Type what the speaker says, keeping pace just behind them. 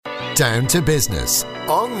Down to Business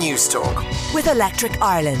on Newstalk. With Electric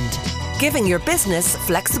Ireland, giving your business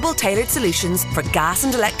flexible tailored solutions for gas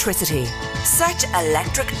and electricity. Search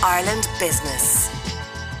Electric Ireland Business.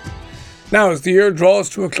 Now, as the year draws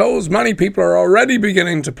to a close, many people are already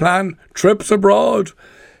beginning to plan trips abroad,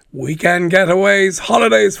 weekend getaways,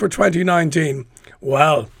 holidays for 2019.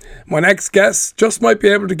 Well, my next guest just might be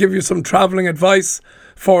able to give you some travelling advice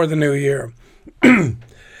for the new year.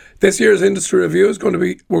 This year's industry review is going to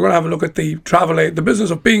be, we're going to have a look at the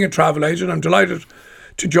business of being a travel agent. I'm delighted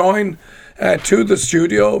to join to the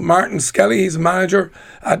studio Martin Skelly. He's a manager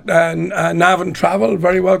at Navan Travel.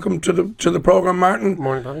 Very welcome to the programme, Martin.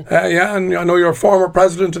 Morning, Bobby. Yeah, and I know you're former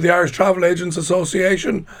president of the Irish Travel Agents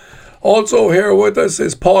Association. Also here with us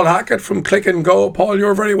is Paul Hackett from Click and Go. Paul,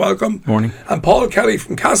 you're very welcome. Morning. And Paul Kelly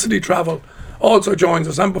from Cassidy Travel also joins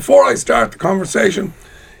us. And before I start the conversation,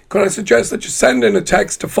 could I suggest that you send in a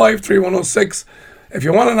text to 53106 if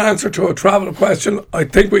you want an answer to a travel question? I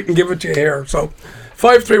think we can give it to you here. So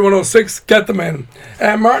 53106, get them in.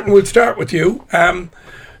 Martin, we'll start with you.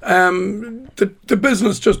 The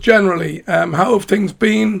business just generally, how have things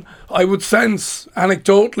been? I would sense,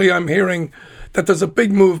 anecdotally, I'm hearing that there's a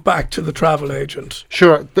big move back to the travel agent.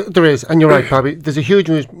 Sure, there is, and you're right, Bobby. There's a huge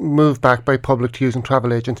move back by public to using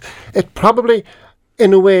travel agents. It probably,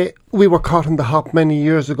 in a way, we were caught in the hop many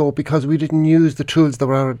years ago because we didn't use the tools that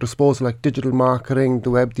were at our disposal, like digital marketing, the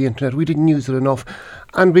web, the internet. We didn't use it enough,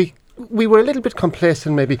 and we were a little bit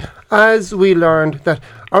complacent maybe as we learned that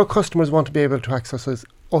our customers want to be able to access us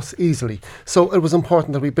easily. So it was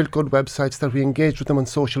important that we built good websites, that we engaged with them on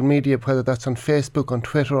social media, whether that's on Facebook, on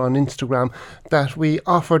Twitter, on Instagram, that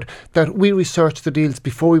we researched the deals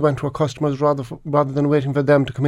before we went to our customers rather than waiting for them to come